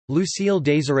Lucille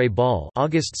Desiree Ball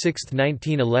 (August 6,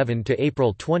 1911 to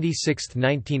April 26,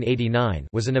 1989)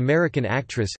 was an American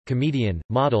actress, comedian,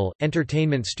 model,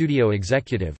 entertainment studio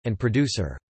executive, and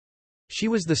producer. She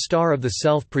was the star of the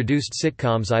self-produced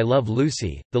sitcoms I Love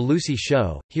Lucy, The Lucy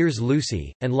Show, Here's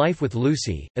Lucy, and Life with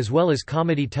Lucy, as well as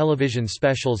comedy television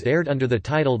specials aired under the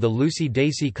title The Lucy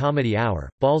Desi Comedy Hour.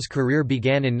 Ball's career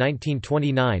began in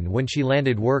 1929 when she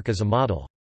landed work as a model.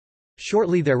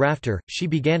 Shortly thereafter, she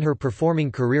began her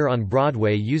performing career on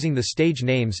Broadway using the stage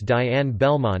names Diane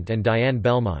Belmont and Diane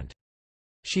Belmont.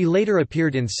 She later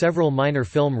appeared in several minor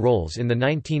film roles in the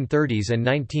 1930s and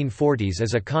 1940s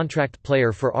as a contract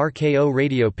player for RKO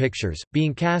Radio Pictures,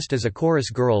 being cast as a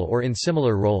chorus girl or in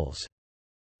similar roles.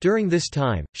 During this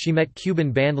time, she met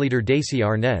Cuban bandleader Desi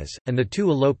Arnaz, and the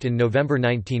two eloped in November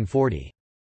 1940.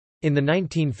 In the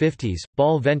 1950s,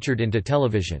 Ball ventured into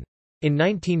television. In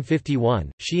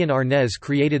 1951, she and Arnaz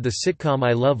created the sitcom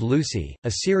I Love Lucy,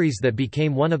 a series that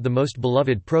became one of the most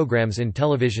beloved programs in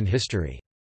television history.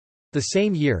 The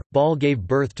same year, Ball gave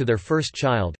birth to their first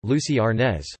child, Lucy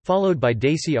Arnaz, followed by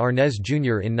Desi Arnaz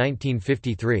Jr. in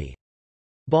 1953.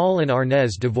 Ball and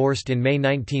Arnaz divorced in May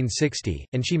 1960,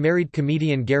 and she married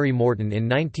comedian Gary Morton in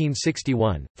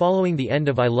 1961. Following the end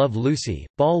of I Love Lucy,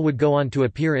 Ball would go on to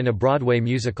appear in a Broadway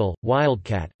musical,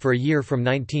 Wildcat, for a year from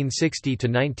 1960 to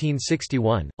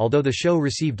 1961, although the show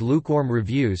received lukewarm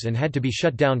reviews and had to be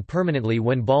shut down permanently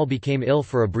when Ball became ill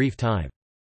for a brief time.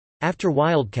 After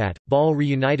Wildcat, Ball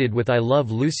reunited with I Love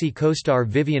Lucy co-star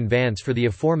Vivian Vance for the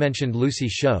aforementioned Lucy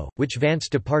Show, which Vance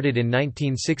departed in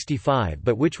 1965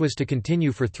 but which was to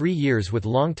continue for 3 years with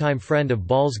longtime friend of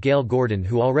Ball's Gail Gordon,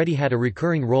 who already had a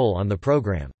recurring role on the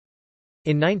program.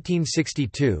 In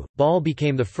 1962, Ball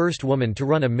became the first woman to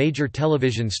run a major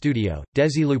television studio,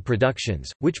 Desi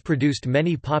Productions, which produced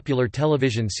many popular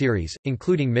television series,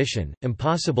 including Mission,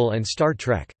 Impossible and Star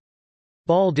Trek.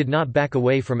 Ball did not back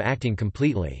away from acting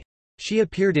completely. She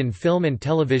appeared in film and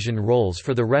television roles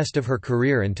for the rest of her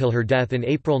career until her death in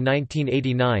April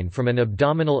 1989 from an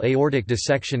abdominal aortic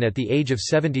dissection at the age of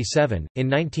 77. In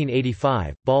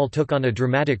 1985, Ball took on a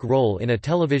dramatic role in a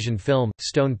television film,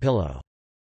 Stone Pillow.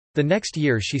 The next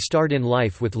year she starred in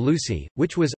Life with Lucy,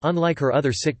 which was, unlike her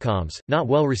other sitcoms, not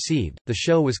well received. The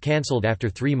show was cancelled after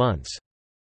 3 months.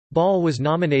 Ball was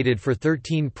nominated for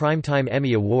 13 Primetime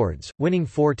Emmy Awards, winning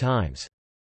 4 times.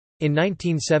 In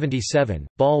 1977,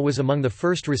 Ball was among the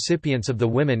first recipients of the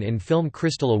Women in Film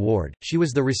Crystal Award. She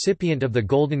was the recipient of the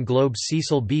Golden Globe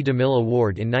Cecil B. DeMille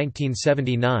Award in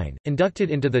 1979, inducted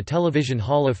into the Television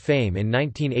Hall of Fame in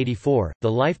 1984,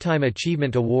 the Lifetime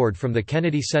Achievement Award from the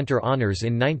Kennedy Center Honors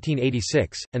in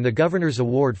 1986, and the Governor's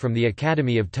Award from the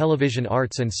Academy of Television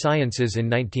Arts and Sciences in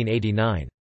 1989.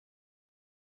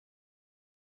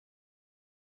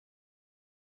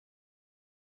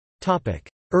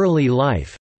 Early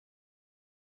life.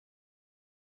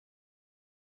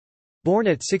 Born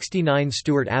at 69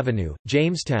 Stewart Avenue,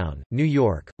 Jamestown, New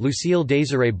York, Lucille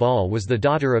Desiree Ball was the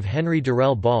daughter of Henry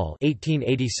Durrell Ball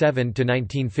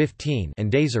 (1887–1915)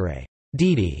 and Desiree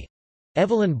Dee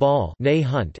Evelyn Ball née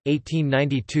Hunt,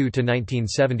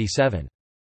 (1892–1977).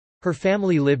 Her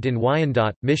family lived in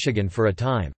Wyandotte, Michigan for a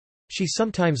time. She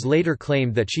sometimes later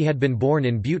claimed that she had been born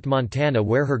in Butte, Montana,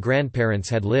 where her grandparents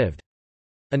had lived.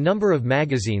 A number of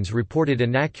magazines reported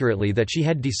inaccurately that she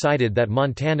had decided that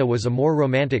Montana was a more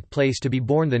romantic place to be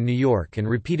born than New York and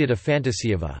repeated a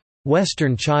fantasy of a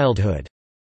Western childhood.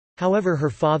 However, her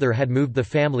father had moved the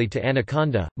family to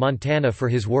Anaconda, Montana for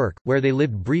his work, where they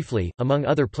lived briefly. Among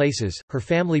other places, her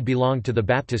family belonged to the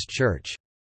Baptist Church.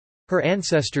 Her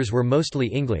ancestors were mostly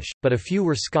English, but a few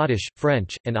were Scottish,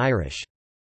 French, and Irish.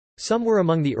 Some were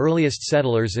among the earliest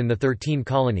settlers in the 13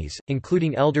 colonies,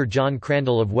 including Elder John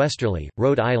Crandall of Westerly,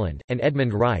 Rhode Island, and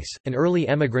Edmund Rice, an early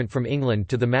emigrant from England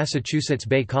to the Massachusetts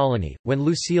Bay Colony. When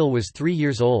Lucille was 3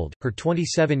 years old, her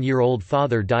 27-year-old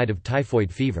father died of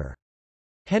typhoid fever.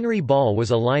 Henry Ball was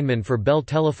a lineman for Bell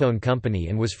Telephone Company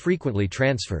and was frequently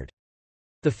transferred.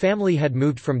 The family had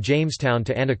moved from Jamestown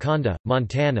to Anaconda,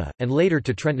 Montana, and later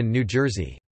to Trenton, New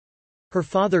Jersey. Her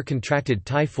father contracted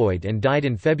typhoid and died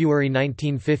in February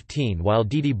 1915 while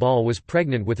Dee Ball was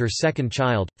pregnant with her second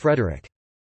child, Frederick.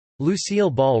 Lucille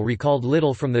Ball recalled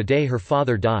little from the day her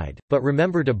father died, but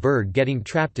remembered a bird getting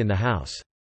trapped in the house.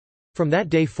 From that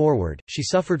day forward, she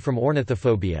suffered from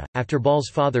ornithophobia. After Ball's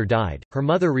father died, her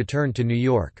mother returned to New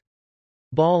York.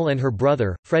 Ball and her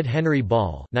brother, Fred Henry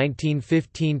Ball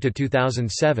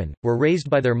 (1915–2007), were raised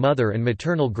by their mother and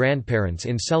maternal grandparents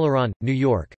in Celeron, New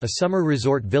York, a summer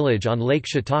resort village on Lake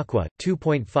Chautauqua,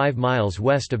 2.5 miles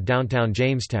west of downtown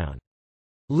Jamestown.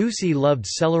 Lucy loved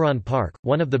Celeron Park,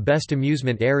 one of the best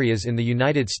amusement areas in the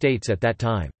United States at that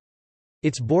time.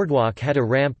 Its boardwalk had a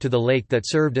ramp to the lake that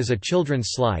served as a children's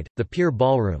slide, the pier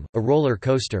ballroom, a roller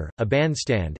coaster, a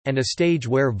bandstand, and a stage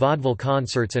where vaudeville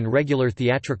concerts and regular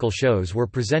theatrical shows were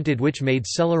presented, which made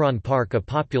Celeron Park a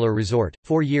popular resort.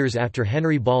 4 years after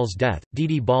Henry Ball's death,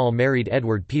 Dee Ball married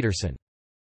Edward Peterson.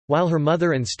 While her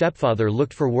mother and stepfather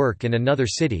looked for work in another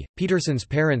city, Peterson's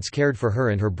parents cared for her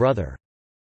and her brother.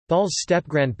 Ball's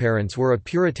step-grandparents were a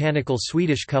puritanical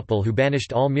Swedish couple who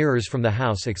banished all mirrors from the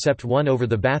house except one over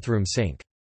the bathroom sink.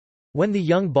 When the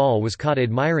young Ball was caught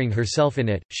admiring herself in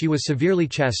it, she was severely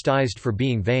chastised for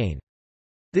being vain.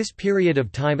 This period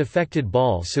of time affected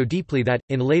Ball so deeply that,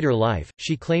 in later life,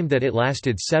 she claimed that it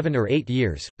lasted 7 or 8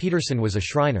 years. Peterson was a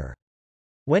Shriner.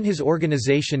 When his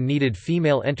organization needed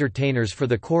female entertainers for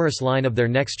the chorus line of their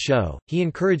next show, he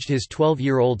encouraged his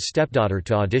 12-year-old stepdaughter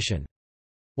to audition.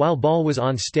 While Ball was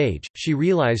on stage, she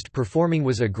realized performing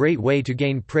was a great way to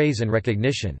gain praise and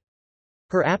recognition.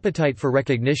 Her appetite for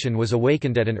recognition was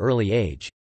awakened at an early age.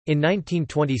 In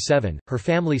 1927, her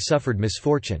family suffered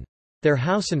misfortune. Their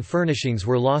house and furnishings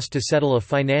were lost to settle a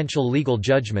financial legal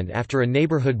judgment after a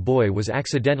neighborhood boy was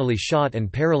accidentally shot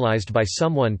and paralyzed by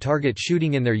someone target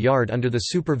shooting in their yard under the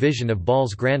supervision of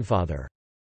Ball's grandfather.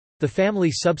 The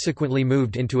family subsequently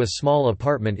moved into a small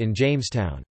apartment in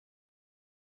Jamestown.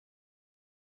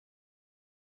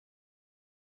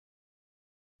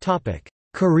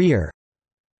 Career.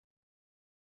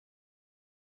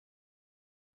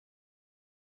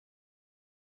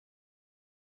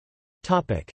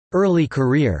 Early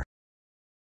career.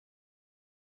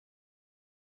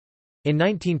 In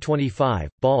 1925,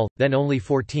 Ball, then only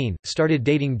 14, started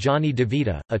dating Johnny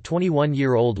DeVita, a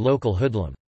 21-year-old local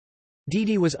hoodlum.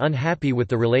 Dee was unhappy with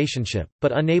the relationship,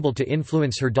 but unable to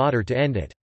influence her daughter to end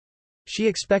it. She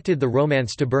expected the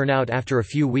romance to burn out after a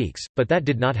few weeks, but that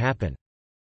did not happen.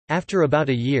 After about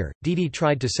a year, Dee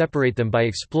tried to separate them by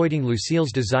exploiting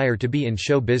Lucille's desire to be in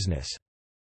show business.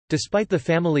 Despite the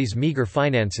family's meager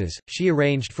finances, she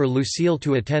arranged for Lucille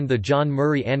to attend the John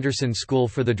Murray Anderson School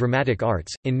for the Dramatic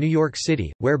Arts, in New York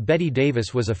City, where Betty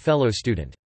Davis was a fellow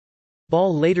student.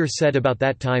 Ball later said about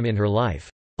that time in her life,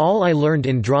 "All I learned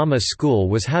in drama school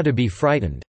was how to be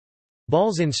frightened."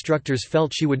 Ball's instructors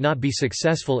felt she would not be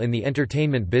successful in the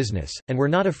entertainment business, and were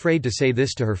not afraid to say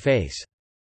this to her face.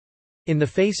 In the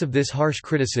face of this harsh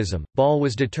criticism, Ball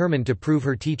was determined to prove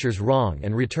her teachers wrong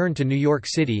and returned to New York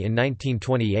City in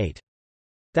 1928.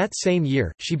 That same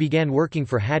year, she began working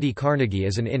for Hattie Carnegie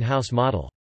as an in-house model.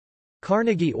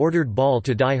 Carnegie ordered Ball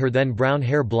to dye her then brown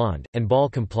hair blonde, and Ball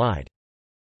complied.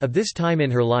 Of this time in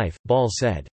her life, Ball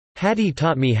said, "Hattie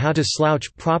taught me how to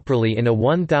slouch properly in a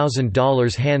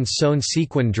 $1,000 hand-sewn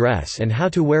sequin dress and how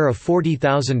to wear a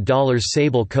 $40,000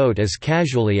 sable coat as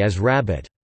casually as rabbit."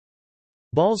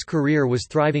 Ball's career was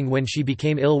thriving when she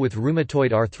became ill with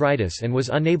rheumatoid arthritis and was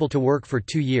unable to work for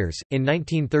 2 years. In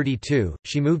 1932,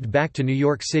 she moved back to New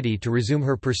York City to resume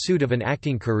her pursuit of an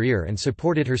acting career and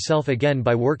supported herself again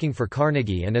by working for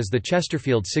Carnegie and as the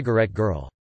Chesterfield Cigarette Girl.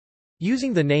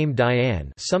 Using the name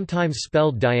Diane, sometimes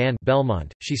spelled Diane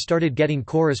Belmont, she started getting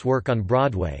chorus work on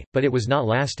Broadway, but it was not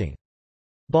lasting.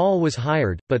 Ball was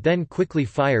hired, but then quickly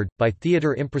fired, by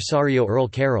theater impresario Earl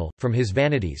Carroll, from his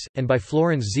Vanities, and by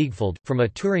Florence Ziegfeld, from a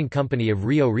touring company of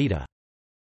Rio Rita.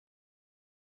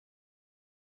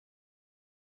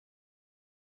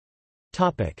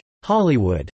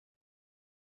 Hollywood.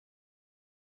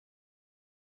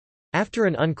 After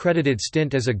an uncredited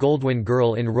stint as a Goldwyn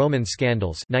girl in Roman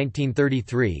Scandals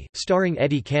 1933, starring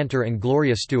Eddie Cantor and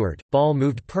Gloria Stewart, Ball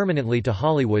moved permanently to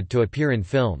Hollywood to appear in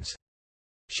films.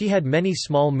 She had many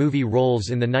small movie roles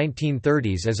in the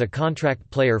 1930s as a contract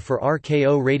player for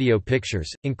RKO Radio Pictures,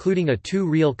 including a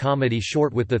two-reel comedy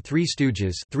short with the Three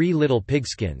Stooges, Three Little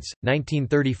Pigskins,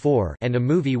 1934, and a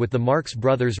movie with the Marx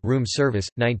Brothers, Room Service,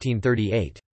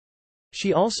 1938.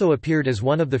 She also appeared as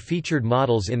one of the featured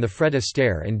models in the Fred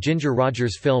Astaire and Ginger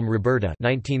Rogers film Roberta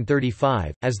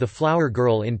 1935, as the Flower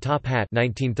Girl in Top Hat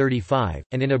 1935,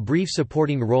 and in a brief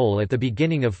supporting role at the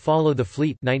beginning of Follow the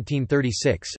Fleet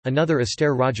 1936, another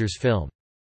Astaire Rogers film.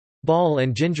 Ball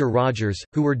and Ginger Rogers,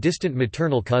 who were distant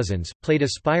maternal cousins, played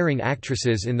aspiring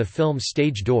actresses in the film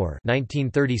Stage Door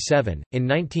 1937. In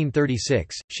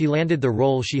 1936, she landed the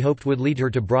role she hoped would lead her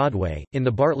to Broadway, in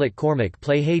the Bartlett Cormack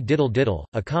play Hey Diddle Diddle,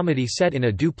 a comedy set in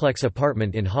a duplex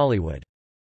apartment in Hollywood.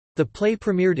 The play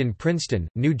premiered in Princeton,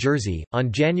 New Jersey,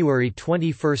 on January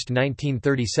 21,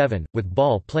 1937, with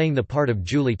Ball playing the part of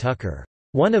Julie Tucker,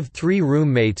 one of three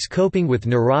roommates coping with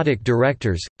neurotic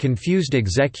directors, confused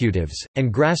executives,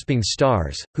 and grasping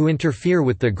stars, who interfere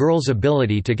with the girl's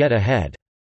ability to get ahead.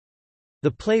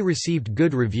 The play received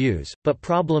good reviews, but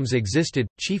problems existed,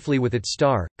 chiefly with its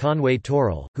star, Conway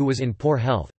Torrell, who was in poor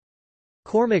health.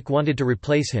 Cormack wanted to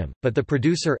replace him, but the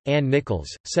producer, Ann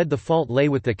Nichols, said the fault lay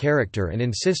with the character and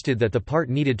insisted that the part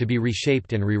needed to be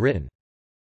reshaped and rewritten.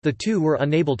 The two were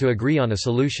unable to agree on a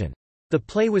solution. The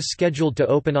play was scheduled to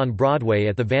open on Broadway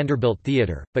at the Vanderbilt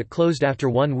Theatre, but closed after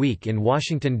 1 week in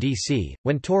Washington, D.C.,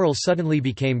 when Torrell suddenly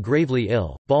became gravely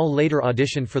ill. Ball later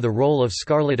auditioned for the role of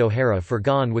Scarlett O'Hara for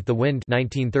Gone with the Wind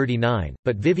 1939,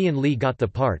 but Vivien Leigh got the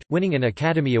part, winning an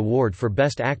Academy Award for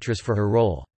Best Actress for her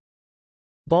role.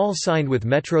 Ball signed with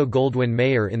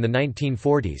Metro-Goldwyn-Mayer in the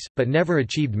 1940s, but never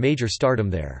achieved major stardom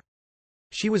there.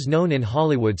 She was known in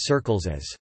Hollywood circles as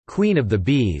Queen of the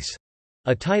Bees,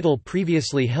 a title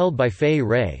previously held by Fay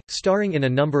Wray, starring in a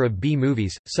number of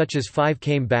B-movies, such as Five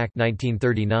Came Back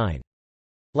 1939.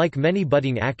 Like many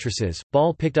budding actresses,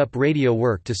 Ball picked up radio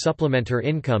work to supplement her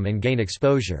income and gain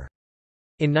exposure.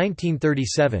 In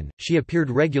 1937, she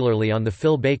appeared regularly on The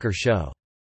Phil Baker Show.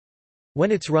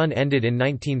 When its run ended in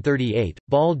 1938,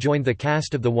 Ball joined the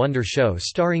cast of The Wonder Show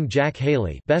starring Jack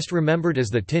Haley, best remembered as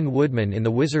the Tin Woodman in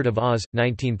The Wizard of Oz,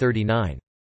 1939.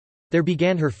 There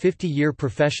began her 50-year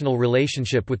professional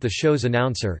relationship with the show's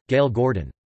announcer, Gail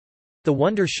Gordon. The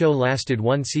Wonder Show lasted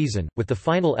 1 season, with the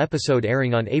final episode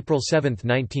airing on April 7,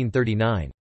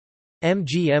 1939.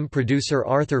 MGM producer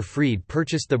Arthur Freed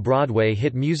purchased the Broadway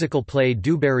hit musical play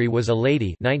Dewberry Was a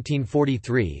Lady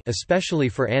 1943 especially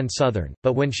for Ann Sothern,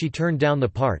 but when she turned down the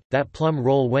part, that plum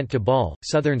role went to Ball,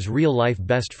 Sothern's real-life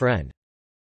best friend.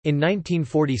 In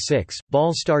 1946,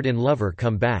 Ball starred in Lover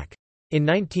Come Back. In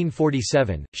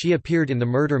 1947, she appeared in the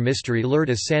murder mystery Lured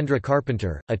as Sandra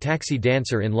Carpenter, a taxi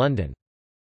dancer in London.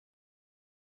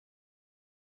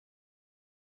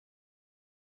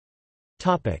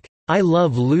 I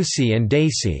Love Lucy and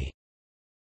Desi.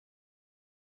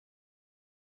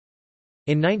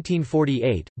 In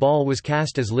 1948, Ball was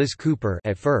cast as Liz Cooper,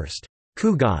 at first,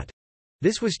 Cougat.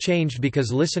 This was changed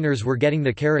because listeners were getting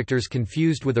the characters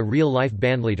confused with a real-life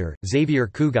bandleader, Xavier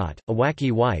Cougat, a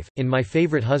wacky wife. In My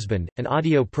Favorite Husband, an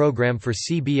audio program for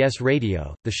CBS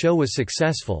Radio, the show was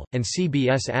successful, and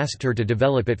CBS asked her to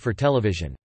develop it for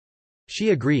television.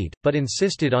 She agreed, but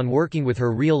insisted on working with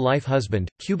her real-life husband,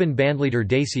 Cuban bandleader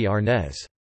Desi Arnaz.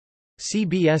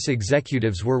 CBS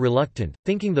executives were reluctant,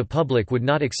 thinking the public would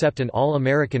not accept an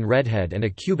all-American redhead and a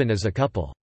Cuban as a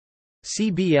couple.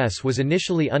 CBS was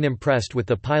initially unimpressed with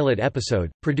the pilot episode,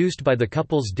 produced by the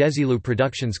couple's Desilu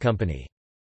Productions company.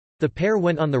 The pair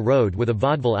went on the road with a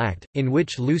vaudeville act, in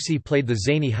which Lucy played the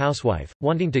zany housewife,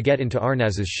 wanting to get into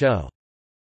Arnaz's show.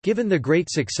 Given the great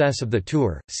success of the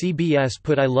tour, CBS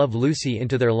put I Love Lucy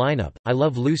into their lineup. I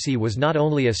Love Lucy was not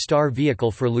only a star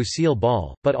vehicle for Lucille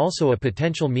Ball, but also a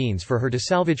potential means for her to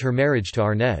salvage her marriage to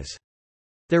Arnaz.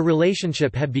 Their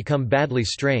relationship had become badly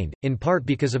strained, in part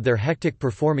because of their hectic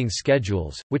performing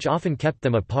schedules, which often kept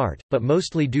them apart, but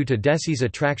mostly due to Desi's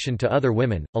attraction to other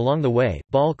women. Along the way,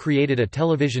 Ball created a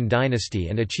television dynasty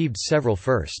and achieved several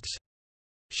firsts.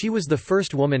 She was the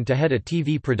first woman to head a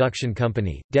TV production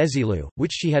company, Desilu,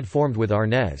 which she had formed with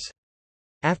Arnaz.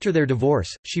 After their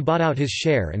divorce, she bought out his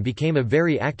share and became a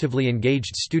very actively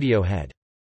engaged studio head.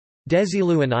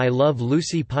 Desilu and I Love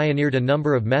Lucy pioneered a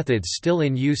number of methods still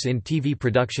in use in TV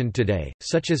production today,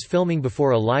 such as filming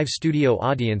before a live studio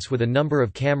audience with a number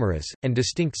of cameras, and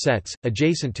distinct sets,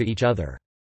 adjacent to each other.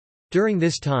 During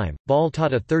this time, Ball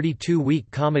taught a 32-week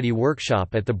comedy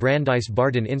workshop at the Brandeis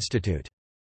Bardin Institute.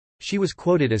 She was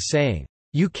quoted as saying,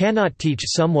 "You cannot teach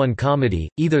someone comedy,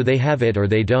 either they have it or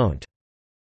they don't."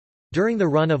 During the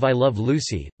run of I Love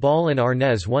Lucy, Ball and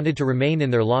Arnaz wanted to remain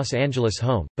in their Los Angeles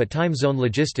home, but time zone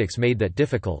logistics made that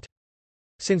difficult.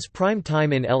 Since prime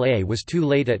time in LA was too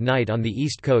late at night on the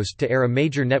East Coast to air a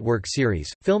major network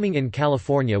series, filming in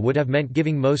California would have meant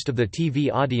giving most of the TV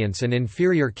audience an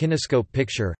inferior kinescope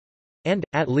picture. And,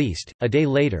 at least, a day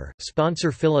later,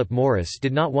 sponsor Philip Morris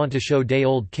did not want to show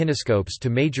day-old kinescopes to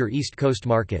major East Coast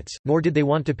markets, nor did they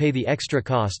want to pay the extra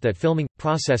cost that filming,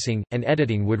 processing, and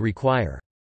editing would require.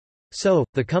 So,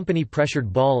 the company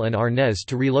pressured Ball and Arnaz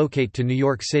to relocate to New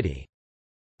York City.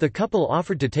 The couple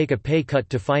offered to take a pay cut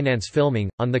to finance filming,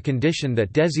 on the condition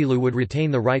that Desilu would retain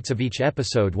the rights of each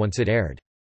episode once it aired.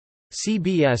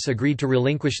 CBS agreed to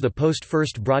relinquish the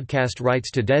post-first broadcast rights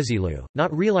to Desilu,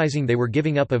 not realizing they were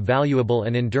giving up a valuable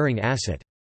and enduring asset.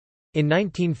 In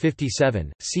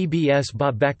 1957, CBS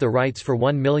bought back the rights for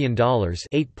 $1 million,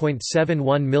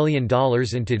 $8.71 million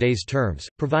in today's terms,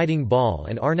 providing Ball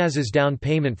and Arnaz's down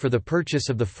payment for the purchase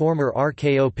of the former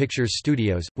RKO Pictures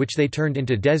Studios, which they turned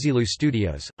into Desilu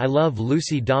Studios. I Love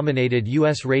Lucy dominated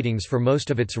U.S. ratings for most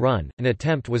of its run. An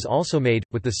attempt was also made,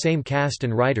 with the same cast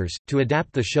and writers, to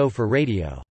adapt the show for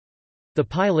radio. The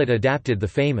pilot adapted the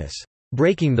famous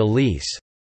 "Breaking the Lease"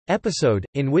 episode,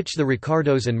 in which the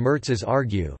Ricardos and Mertzes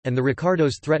argue, and the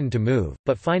Ricardos threaten to move,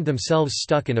 but find themselves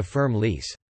stuck in a firm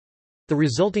lease. The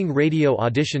resulting radio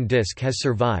audition disc has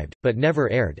survived, but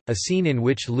never aired. A scene in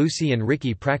which Lucy and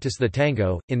Ricky practice the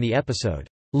tango, in the episode,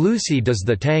 "Lucy Does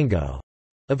the Tango,"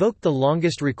 evoked the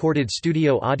longest recorded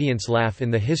studio audience laugh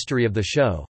in the history of the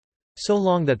show, so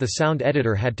long that the sound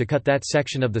editor had to cut that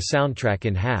section of the soundtrack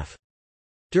in half.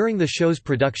 During the show's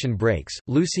production breaks,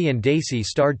 Lucy and Desi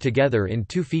starred together in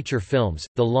 2 feature films,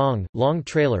 The Long, Long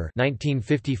Trailer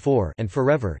 1954 and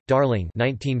Forever, Darling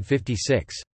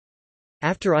 1956.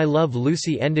 After I Love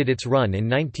Lucy ended its run in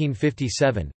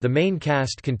 1957, the main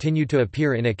cast continued to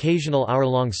appear in occasional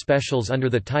hour-long specials under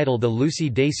the title The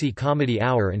Lucy-Desi Comedy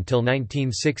Hour until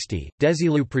 1960.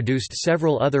 Desilu produced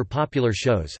several other popular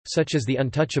shows, such as The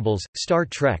Untouchables, Star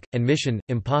Trek, and Mission: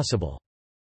 Impossible.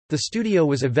 The studio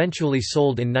was eventually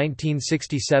sold in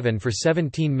 1967 for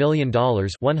 $17 million,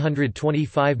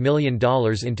 $125 million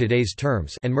in today's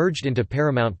terms, and merged into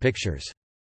Paramount Pictures.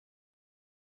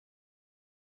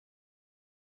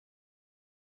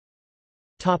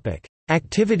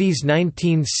 Activities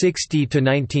 1960 to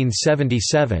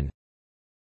 1977.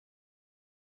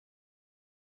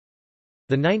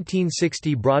 The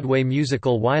 1960 Broadway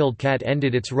musical Wildcat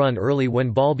ended its run early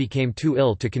when Ball became too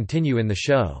ill to continue in the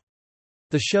show.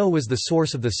 The show was the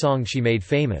source of the song she made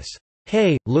famous,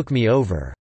 "Hey, Look Me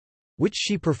Over," which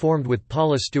she performed with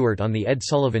Paula Stewart on The Ed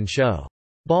Sullivan Show.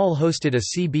 Ball hosted a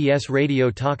CBS radio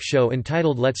talk show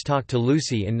entitled Let's Talk to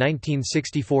Lucy in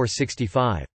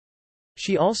 1964–65.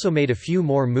 She also made a few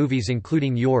more movies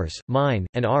including Yours, Mine,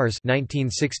 and Ours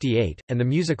 1968, and The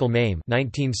Musical Mame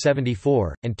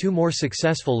 1974, and 2 more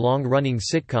successful long-running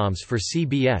sitcoms for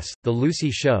CBS, The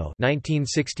Lucy Show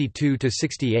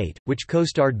 1962–68, which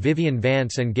co-starred Vivian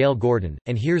Vance and Gail Gordon,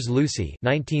 and Here's Lucy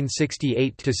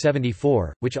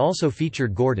 1968–74, which also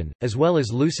featured Gordon, as well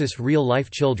as Lucy's real-life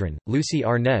children, Lucy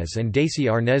Arnaz and Desi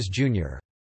Arnaz Jr.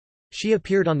 She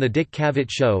appeared on The Dick Cavett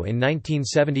Show in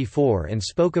 1974 and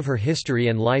spoke of her history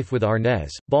and life with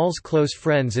Arnaz. Ball's close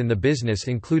friends in the business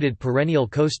included perennial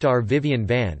co-star Vivian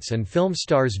Vance and film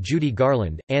stars Judy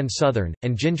Garland, Ann Sothern,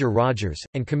 and Ginger Rogers,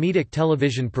 and comedic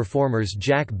television performers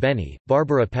Jack Benny,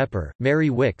 Barbara Pepper, Mary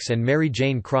Wicks and Mary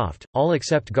Jane Croft. All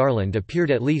except Garland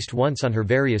appeared at least once on her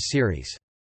various series.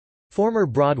 Former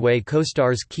Broadway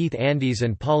co-stars Keith Andes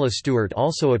and Paula Stewart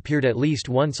also appeared at least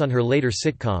once on her later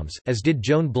sitcoms, as did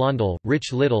Joan Blondell,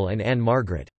 Rich Little and Anne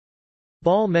Margaret.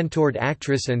 Ball mentored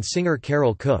actress and singer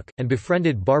Carol Cook, and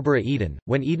befriended Barbara Eden.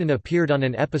 When Eden appeared on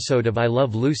an episode of I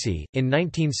Love Lucy, in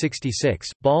 1966,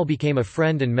 Ball became a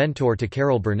friend and mentor to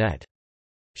Carol Burnett.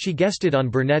 She guested on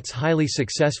Burnett's highly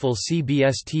successful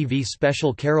CBS TV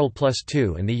special Carol Plus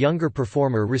 2, and the younger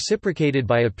performer reciprocated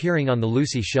by appearing on The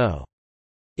Lucy Show.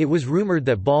 It was rumored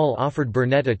that Ball offered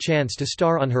Burnett a chance to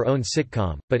star on her own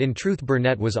sitcom, but in truth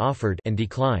Burnett was offered and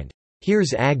declined,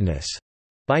 "Here's Agnes,"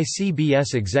 by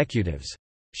CBS executives.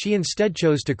 She instead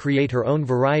chose to create her own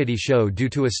variety show due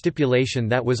to a stipulation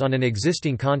that was on an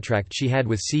existing contract she had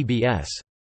with CBS.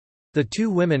 The 2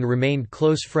 women remained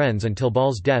close friends until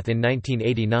Ball's death in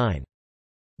 1989.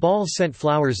 Ball sent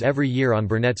flowers every year on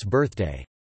Burnett's birthday.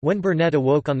 When Burnett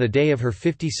awoke on the day of her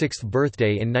 56th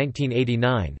birthday in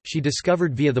 1989, she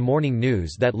discovered via the morning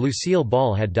news that Lucille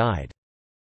Ball had died.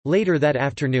 Later that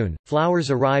afternoon, flowers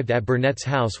arrived at Burnett's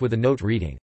house with a note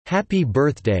reading, "Happy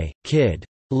birthday, kid.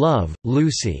 Love,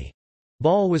 Lucy."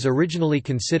 Ball was originally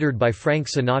considered by Frank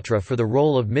Sinatra for the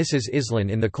role of Mrs. Islin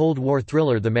in the Cold War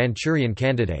thriller The Manchurian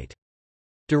Candidate.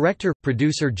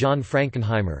 Director-producer John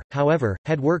Frankenheimer, however,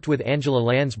 had worked with Angela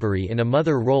Lansbury in a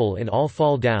mother role in All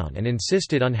Fall Down and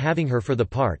insisted on having her for the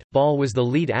part. Ball was the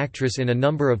lead actress in a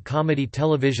number of comedy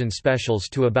television specials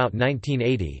to about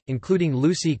 1980, including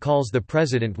Lucy Calls the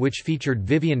President, which featured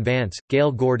Vivian Vance,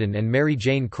 Gail Gordon and Mary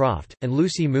Jane Croft, and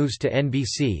Lucy Moves to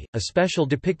NBC, a special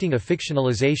depicting a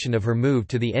fictionalization of her move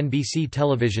to the NBC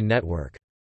television network.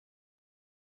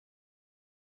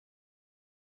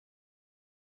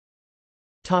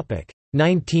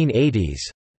 1980s.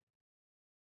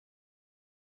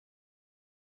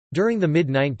 During the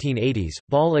mid-1980s,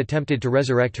 Ball attempted to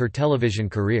resurrect her television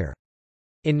career.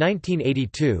 In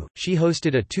 1982, she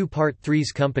hosted a 2-part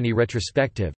Three's Company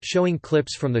retrospective, showing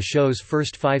clips from the show's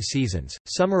first 5 seasons,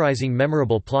 summarizing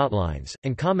memorable plotlines,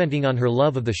 and commenting on her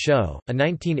love of the show. A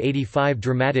 1985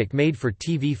 dramatic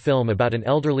made-for-TV film about an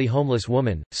elderly homeless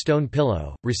woman, Stone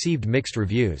Pillow, received mixed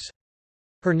reviews.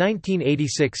 Her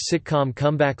 1986 sitcom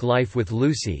Comeback Life with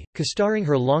Lucy, co-starring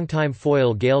her longtime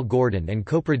foil Gail Gordon and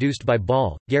co-produced by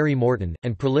Ball, Gary Morton,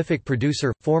 and prolific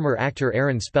producer, former actor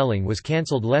Aaron Spelling, was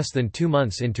cancelled less than 2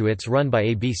 months into its run by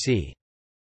ABC.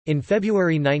 In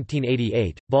February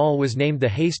 1988, Ball was named the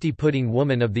Hasty Pudding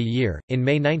Woman of the Year. In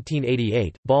May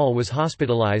 1988, Ball was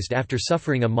hospitalized after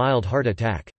suffering a mild heart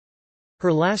attack.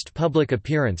 Her last public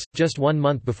appearance, just 1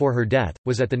 month before her death,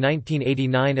 was at the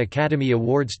 1989 Academy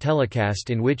Awards telecast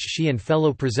in which she and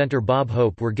fellow presenter Bob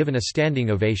Hope were given a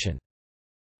standing ovation.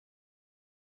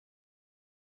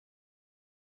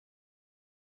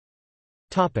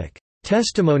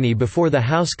 Testimony before the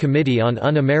House Committee on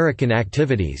Un-American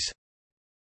Activities.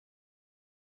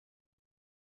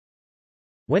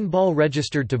 When Ball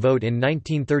registered to vote in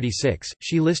 1936,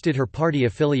 she listed her party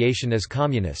affiliation as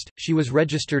communist. She was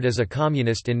registered as a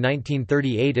communist in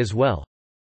 1938 as well.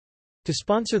 To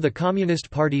sponsor the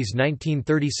Communist Party's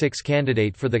 1936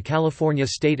 candidate for the California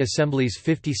State Assembly's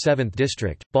 57th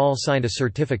District, Ball signed a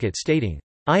certificate stating,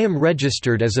 "I am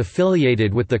registered as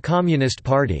affiliated with the Communist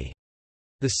Party."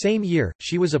 The same year,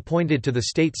 she was appointed to the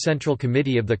State Central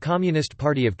Committee of the Communist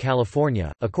Party of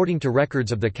California, according to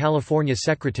records of the California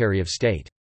Secretary of State.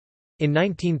 In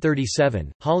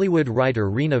 1937, Hollywood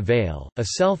writer Rena Vale, a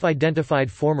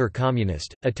self-identified former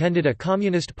communist, attended a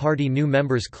Communist Party new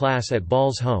members class at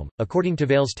Ball's home, according to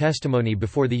Vale's testimony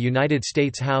before the United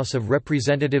States House of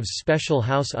Representatives Special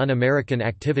House Un-American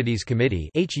Activities Committee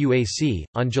 (HUAC)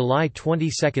 on July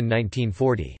 22,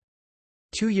 1940.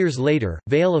 2 years later,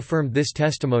 Vale affirmed this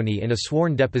testimony in a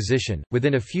sworn deposition.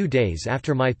 Within a few days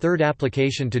after my third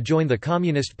application to join the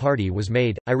Communist Party was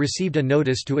made, I received a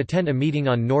notice to attend a meeting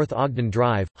on North Ogden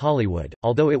Drive, Hollywood,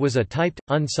 although it was a typed,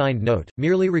 unsigned note,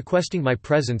 merely requesting my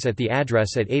presence at the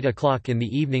address at 8 o'clock in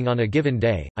the evening on a given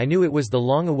day. I knew it was the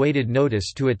long-awaited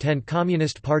notice to attend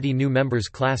Communist Party new members'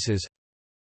 classes.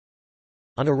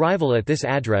 On arrival at this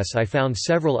address I found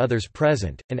several others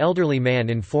present. An elderly man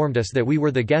informed us that we were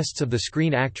the guests of the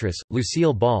screen actress,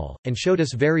 Lucille Ball, and showed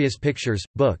us various pictures,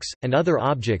 books, and other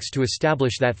objects to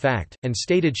establish that fact, and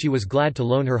stated she was glad to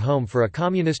loan her home for a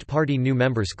Communist Party new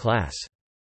members class.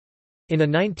 In a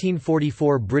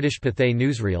 1944 British Pathé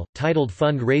newsreel, titled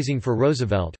Fund-Raising for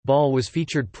Roosevelt, Ball was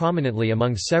featured prominently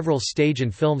among several stage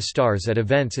and film stars at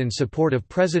events in support of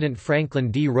President Franklin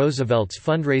D. Roosevelt's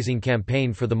fundraising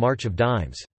campaign for the March of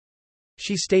Dimes.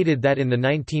 She stated that in the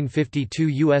 1952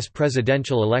 U.S.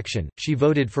 presidential election, she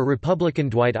voted for Republican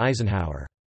Dwight Eisenhower.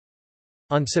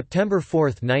 On September 4,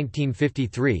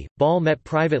 1953, Ball met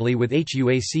privately with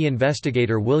HUAC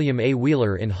investigator William A.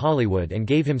 Wheeler in Hollywood and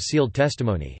gave him sealed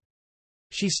testimony.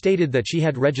 She stated that she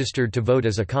had registered to vote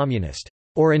as a communist,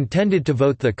 or intended to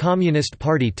vote the Communist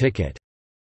Party ticket,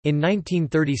 in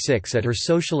 1936 at her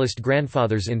socialist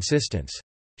grandfather's insistence.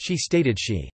 She stated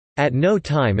she, "at no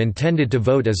time intended to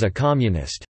vote as a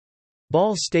communist."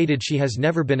 Ball stated she has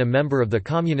never been a member of the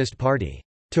Communist Party,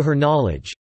 to her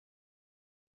knowledge.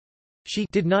 She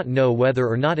did not know whether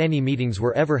or not any meetings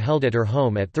were ever held at her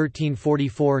home at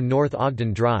 1344 North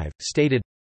Ogden Drive, stated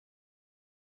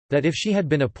that if she had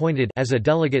been appointed as a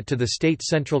delegate to the State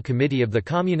Central Committee of the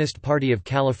Communist Party of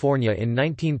California in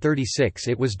 1936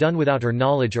 it was done without her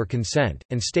knowledge or consent,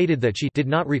 and stated that she did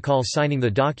not recall signing the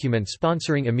document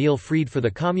sponsoring Emil Fried for the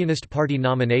Communist Party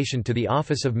nomination to the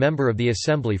office of Member of the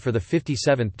Assembly for the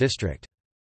 57th District.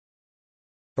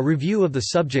 A review of the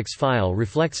subject's file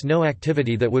reflects no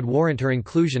activity that would warrant her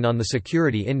inclusion on the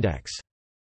Security Index.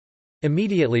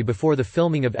 Immediately before the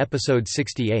filming of episode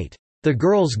 68, "The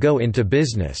Girls Go Into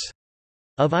Business,"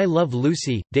 of I Love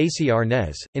Lucy, Desi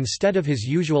Arnaz, instead of his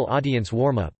usual audience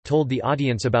warm-up, told the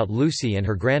audience about Lucy and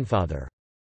her grandfather.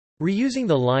 Reusing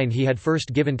the line he had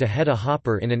first given to Hedda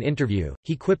Hopper in an interview,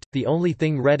 he quipped, "The only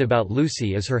thing red about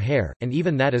Lucy is her hair, and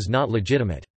even that is not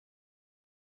legitimate."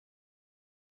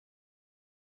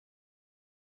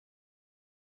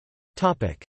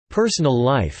 Personal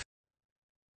life.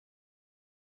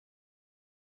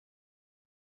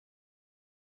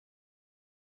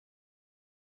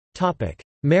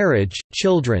 Marriage,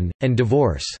 children, and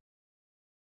divorce.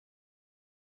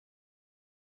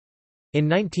 In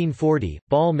 1940,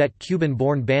 Ball met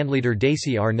Cuban-born bandleader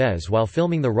Desi Arnaz while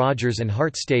filming the Rodgers and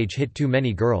Hart stage hit Too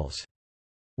Many Girls.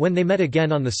 When they met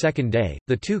again on the second day,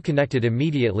 the two connected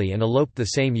immediately and eloped the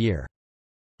same year.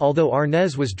 Although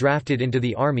Arnaz was drafted into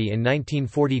the Army in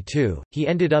 1942, he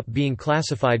ended up being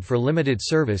classified for limited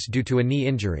service due to a knee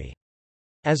injury.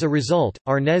 As a result,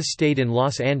 Arnaz stayed in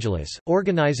Los Angeles,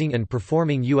 organizing and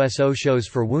performing USO shows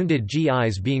for wounded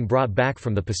GIs being brought back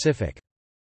from the Pacific.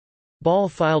 Ball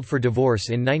filed for divorce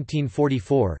in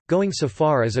 1944, going so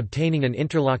far as obtaining an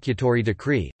interlocutory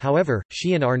decree. However,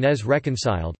 she and Arnaz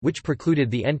reconciled, which precluded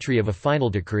the entry of a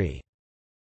final decree.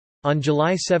 On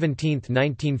July 17,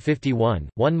 1951,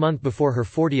 1 month before her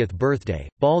 40th birthday,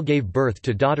 Ball gave birth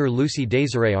to daughter Lucy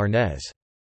Desiree Arnaz.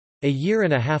 A year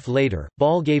and a half later,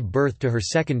 Ball gave birth to her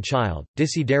second child,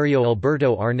 Desiderio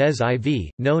Alberto Arnez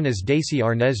IV, known as Desi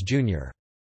Arnez Jr.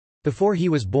 Before he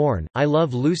was born, I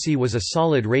Love Lucy was a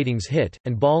solid ratings hit,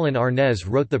 and Ball and Arnez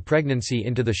wrote the pregnancy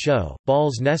into the show.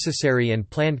 Ball's necessary and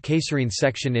planned caesarean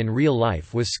section in real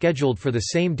life was scheduled for the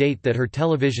same date that her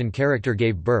television character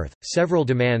gave birth. Several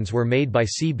demands were made by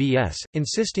CBS,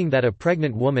 insisting that a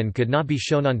pregnant woman could not be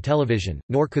shown on television,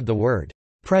 nor could the word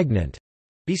pregnant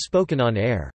be spoken on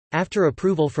air. After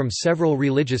approval from several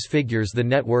religious figures, the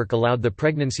network allowed the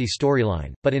pregnancy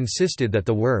storyline, but insisted that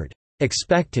the word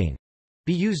expecting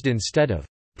be used instead of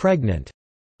pregnant.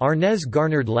 Arnez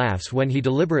garnered laughs when he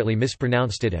deliberately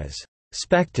mispronounced it as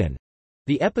spectin.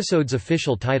 The episode's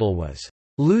official title was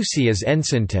Lucy is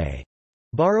enceinte,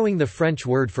 borrowing the French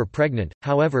word for pregnant.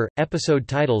 However, episode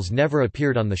titles never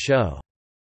appeared on the show.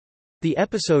 The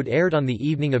episode aired on the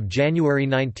evening of January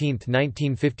 19,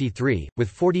 1953, with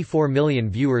 44 million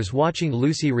viewers watching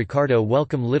Lucy Ricardo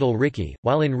welcome little Ricky,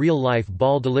 while in real life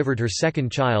Ball delivered her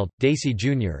second child, Desi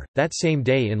Jr., that same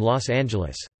day in Los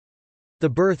Angeles. The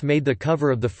birth made the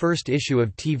cover of the first issue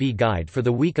of TV Guide for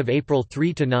the week of April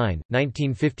 3–9,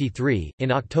 1953.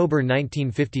 In October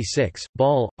 1956,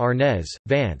 Ball, Arnez,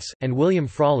 Vance, and William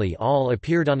Frawley all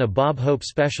appeared on a Bob Hope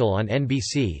special on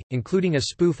NBC, including a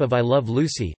spoof of I Love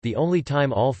Lucy, the only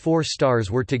time all four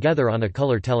stars were together on a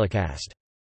color telecast.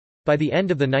 By the end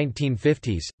of the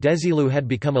 1950s, Desilu had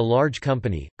become a large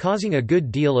company, causing a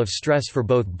good deal of stress for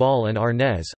both Ball and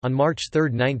Arnez. On March 3,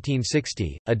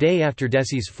 1960, a day after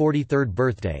Desi's 43rd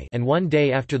birthday and one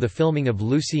day after the filming of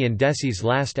Lucy and Desi's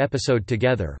last episode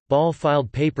together, Ball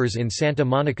filed papers in Santa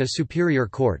Monica Superior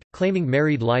Court, claiming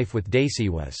married life with Desi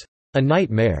was a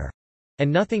nightmare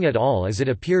and nothing at all as it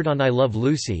appeared on I Love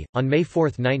Lucy. On May 4,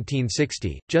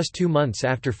 1960, just 2 months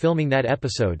after filming that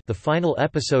episode, the final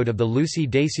episode of the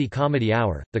Lucy-Desi Comedy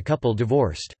Hour, the couple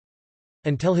divorced.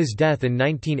 Until his death in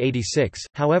 1986,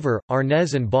 however,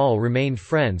 Arnez and Ball remained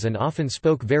friends and often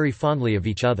spoke very fondly of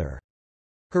each other.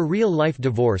 Her real-life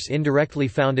divorce indirectly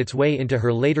found its way into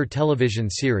her later television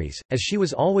series, as she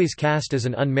was always cast as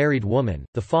an unmarried woman.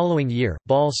 The following year,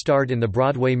 Ball starred in the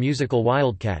Broadway musical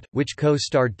Wildcat, which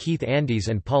co-starred Keith Andes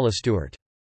and Paula Stewart.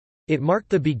 It marked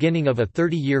the beginning of a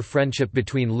 30-year friendship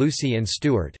between Lucy and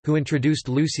Stewart, who introduced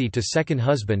Lucy to second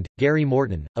husband, Gary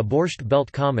Morton, a Borscht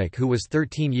Belt comic who was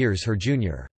 13 years her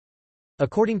junior.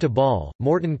 According to Ball,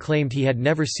 Morton claimed he had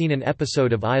never seen an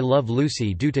episode of I Love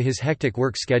Lucy due to his hectic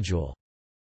work schedule.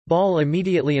 Ball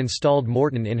immediately installed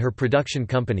Morton in her production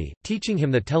company, teaching him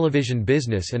the television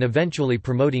business and eventually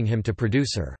promoting him to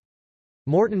producer.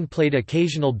 Morton played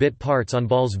occasional bit parts on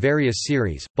Ball's various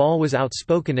series. Ball was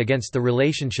outspoken against the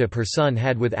relationship her son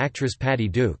had with actress Patty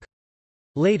Duke.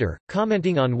 Later,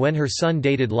 commenting on when her son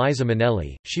dated Liza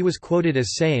Minnelli, she was quoted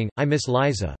as saying, "I miss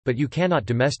Liza, but you cannot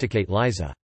domesticate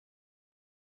Liza."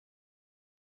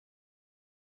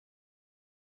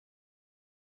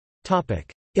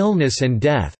 Illness and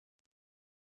death.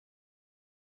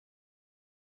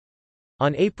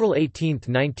 On April 18,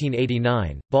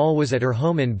 1989, Ball was at her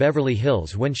home in Beverly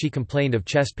Hills when she complained of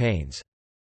chest pains.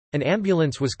 An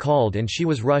ambulance was called and she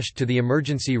was rushed to the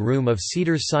emergency room of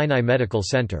Cedars-Sinai Medical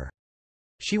Center.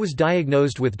 She was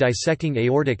diagnosed with dissecting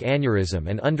aortic aneurysm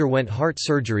and underwent heart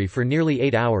surgery for nearly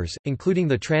 8 hours, including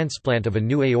the transplant of a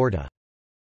new aorta.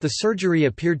 The surgery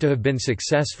appeared to have been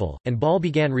successful, and Ball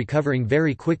began recovering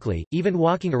very quickly, even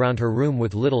walking around her room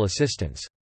with little assistance.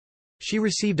 She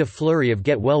received a flurry of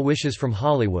get-well wishes from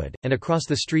Hollywood, and across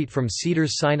the street from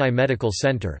Cedars-Sinai Medical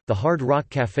Center, the Hard Rock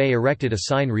Café erected a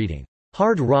sign reading,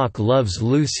 "Hard Rock loves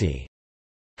Lucy."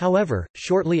 However,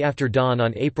 shortly after dawn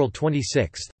on April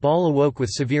 26, Ball awoke with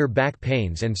severe back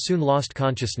pains and soon lost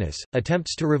consciousness.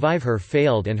 Attempts to revive her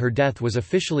failed and her death was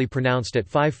officially pronounced at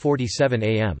 5:47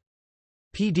 a.m.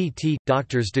 PDT.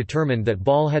 Doctors determined that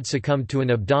Ball had succumbed to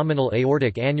an abdominal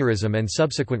aortic aneurysm and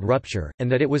subsequent rupture,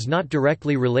 and that it was not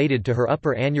directly related to her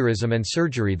upper aneurysm and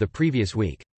surgery the previous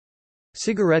week.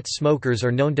 Cigarette smokers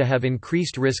are known to have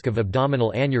increased risk of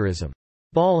abdominal aneurysm.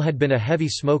 Ball had been a heavy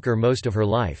smoker most of her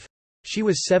life. She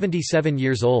was 77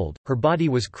 years old, her body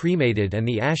was cremated and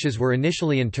the ashes were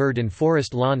initially interred in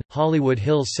Forest Lawn, Hollywood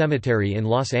Hills Cemetery in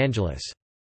Los Angeles.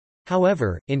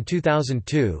 However, in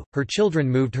 2002, her children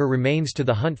moved her remains to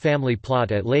the Hunt family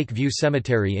plot at Lake View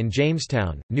Cemetery in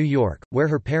Jamestown, New York, where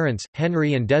her parents,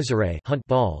 Henry and Desiree Hunt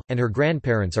Ball, and her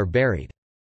grandparents are buried.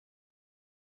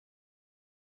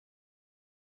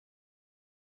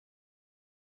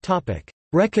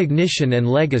 Recognition and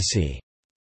legacy.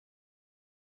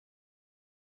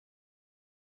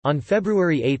 On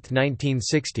February 8,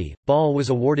 1960, Ball was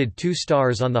awarded 2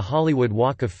 stars on the Hollywood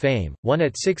Walk of Fame, one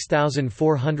at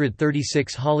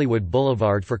 6436 Hollywood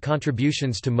Boulevard for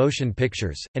contributions to motion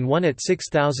pictures, and one at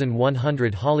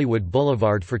 6100 Hollywood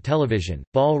Boulevard for television.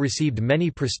 Ball received many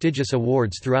prestigious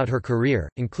awards throughout her career,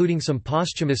 including some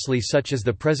posthumously such as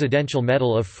the Presidential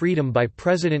Medal of Freedom by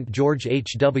President George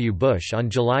H. W. Bush on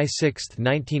July 6,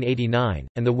 1989,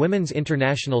 and the Women's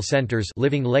International Center's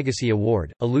Living Legacy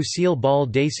Award. A Lucille Ball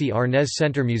Desi Arnaz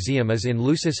Center Museum is in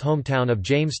Luce's hometown of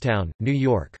Jamestown, New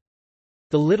York.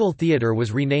 The Little Theater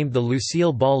was renamed the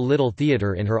Lucille Ball Little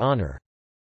Theater in her honor.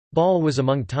 Ball was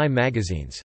among Time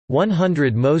magazine's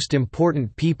 100 Most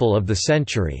Important People of the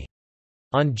Century.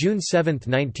 On June 7,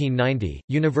 1990,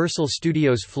 Universal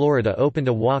Studios Florida opened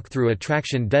a walk-through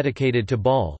attraction dedicated to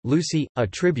Ball, Lucy, a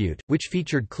tribute, which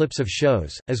featured clips of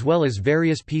shows, as well as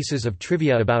various pieces of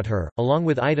trivia about her, along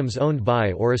with items owned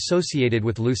by or associated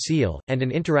with Lucille, and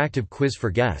an interactive quiz for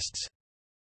guests.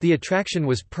 The attraction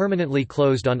was permanently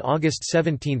closed on August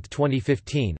 17,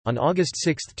 2015. On August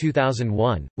 6,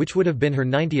 2001, which would have been her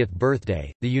 90th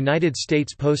birthday, the United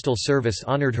States Postal Service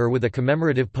honored her with a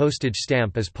commemorative postage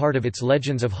stamp as part of its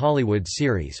Legends of Hollywood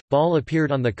series. Ball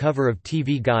appeared on the cover of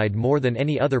TV Guide more than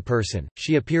any other person.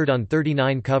 She appeared on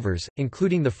 39 covers,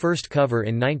 including the first cover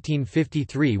in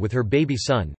 1953 with her baby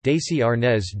son. Desi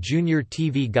Arnaz Jr.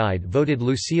 TV Guide voted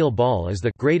Lucille Ball as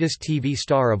the greatest TV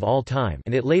star of all time,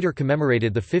 and it later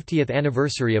commemorated the 50th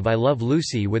anniversary of I Love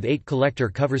Lucy with 8 collector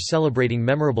covers celebrating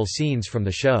memorable scenes from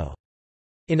the show.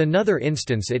 In another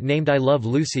instance, it named I Love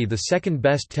Lucy the second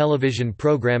best television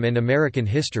program in American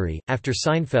history, after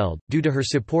Seinfeld. Due to her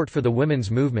support for the women's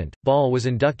movement, Ball was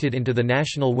inducted into the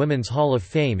National Women's Hall of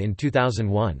Fame in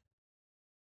 2001.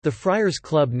 The Friars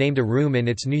Club named a room in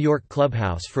its New York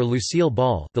clubhouse for Lucille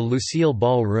Ball, the Lucille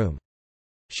Ball Room.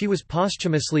 She was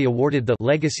posthumously awarded the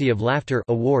Legacy of Laughter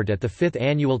Award at the 5th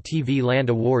Annual TV Land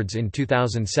Awards in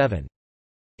 2007.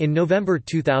 In November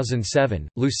 2007,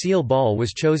 Lucille Ball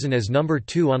was chosen as number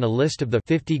 2 on a list of the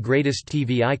 50 Greatest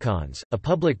TV Icons. A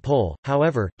public poll,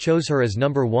 however, chose her as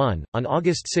number 1. On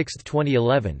August 6,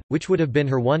 2011, which would have been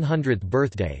her 100th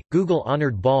birthday, Google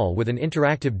honored Ball with an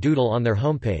interactive doodle on their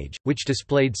homepage, which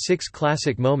displayed 6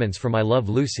 classic moments from I Love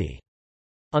Lucy.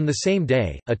 On the same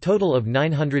day, a total of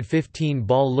 915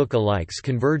 Ball lookalikes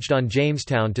converged on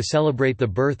Jamestown to celebrate the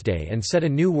birthday and set a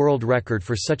new world record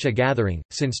for such a gathering.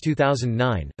 Since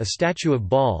 2009, a statue of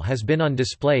Ball has been on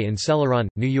display in Celeron,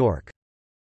 New York.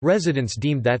 Residents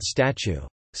deemed that statue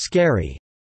scary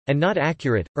and not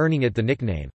accurate, earning it the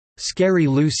nickname Scary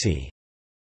Lucy.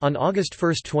 On August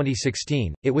 1,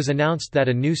 2016, it was announced that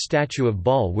a new statue of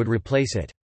Ball would replace it.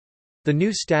 The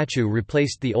new statue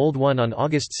replaced the old one on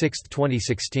August 6,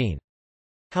 2016.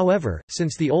 However,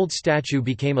 since the old statue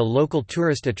became a local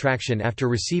tourist attraction after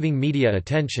receiving media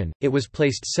attention, it was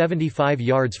placed 75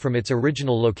 yards from its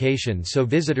original location so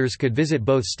visitors could visit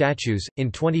both statues.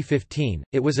 In 2015,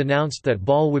 it was announced that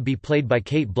Ball would be played by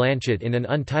Cate Blanchett in an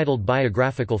untitled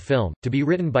biographical film, to be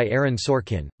written by Aaron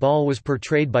Sorkin. Ball was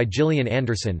portrayed by Gillian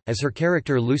Anderson, as her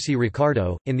character Lucy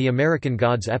Ricardo, in the American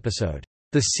Gods episode,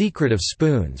 The Secret of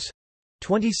Spoons.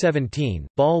 2017,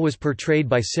 Ball was portrayed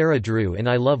by Sarah Drew in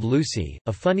I Love Lucy.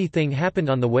 A funny thing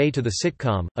happened on the way to the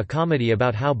sitcom, a comedy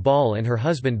about how Ball and her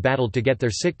husband battled to get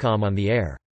their sitcom on the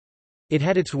air. It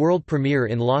had its world premiere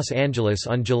in Los Angeles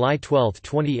on July 12,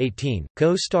 2018,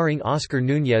 co-starring Oscar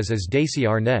Nunez as Desi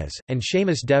Arnaz, and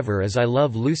Seamus Dever as I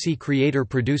Love Lucy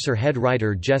creator-producer head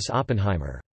writer Jess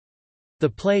Oppenheimer. The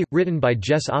play, written by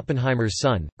Jess Oppenheimer's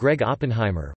son, Greg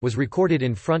Oppenheimer, was recorded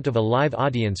in front of a live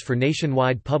audience for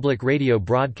nationwide public radio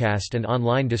broadcast and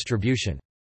online distribution.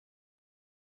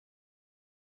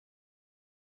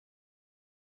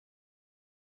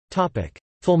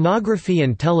 Filmography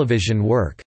and television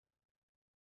work.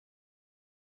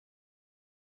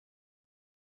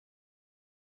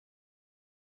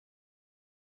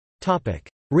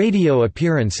 Radio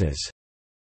appearances.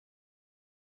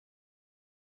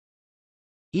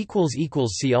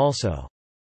 See also